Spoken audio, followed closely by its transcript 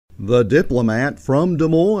The Diplomat from Des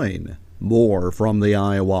Moines. More from the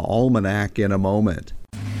Iowa Almanac in a moment.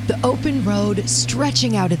 The open road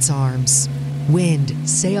stretching out its arms. Wind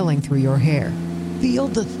sailing through your hair. Feel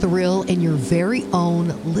the thrill in your very own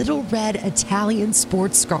little red Italian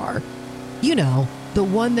sports car. You know, the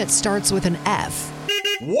one that starts with an F.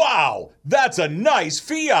 Wow, that's a nice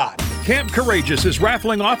Fiat. Camp Courageous is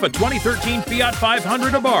raffling off a 2013 Fiat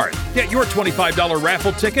 500 Abarth. Get your $25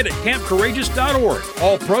 raffle ticket at campcourageous.org.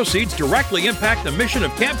 All proceeds directly impact the mission of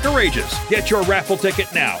Camp Courageous. Get your raffle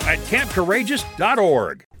ticket now at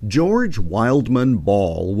campcourageous.org. George Wildman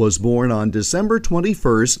Ball was born on December 21,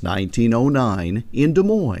 1909, in Des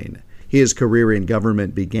Moines. His career in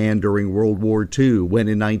government began during World War II, when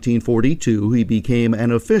in 1942 he became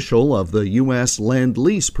an official of the U.S.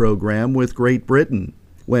 Lend-Lease program with Great Britain.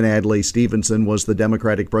 When Adlai Stevenson was the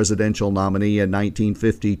Democratic presidential nominee in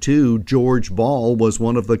 1952, George Ball was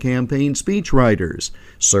one of the campaign speechwriters,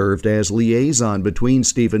 served as liaison between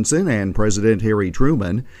Stevenson and President Harry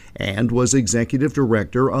Truman, and was executive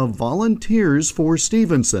director of Volunteers for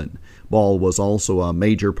Stevenson. Ball was also a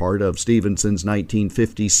major part of Stevenson's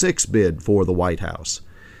 1956 bid for the White House.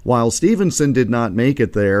 While Stevenson did not make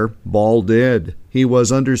it there, Ball did. He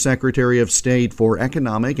was Undersecretary of State for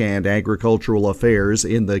Economic and Agricultural Affairs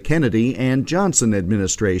in the Kennedy and Johnson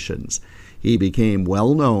administrations. He became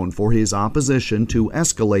well known for his opposition to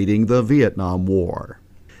escalating the Vietnam War.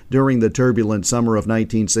 During the turbulent summer of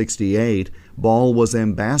 1968, Ball was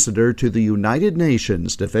ambassador to the United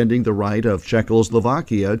Nations, defending the right of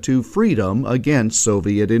Czechoslovakia to freedom against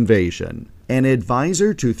Soviet invasion. An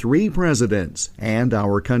advisor to 3 presidents, and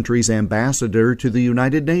our country's ambassador to the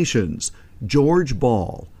United Nations, George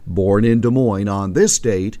Ball, born in Des Moines on this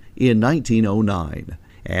date in 1909.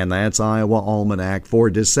 And that's Iowa Almanac for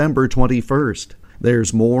December 21st.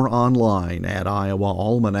 There's more online at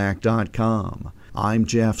iowaalmanac.com. I'm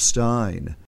Jeff Stein.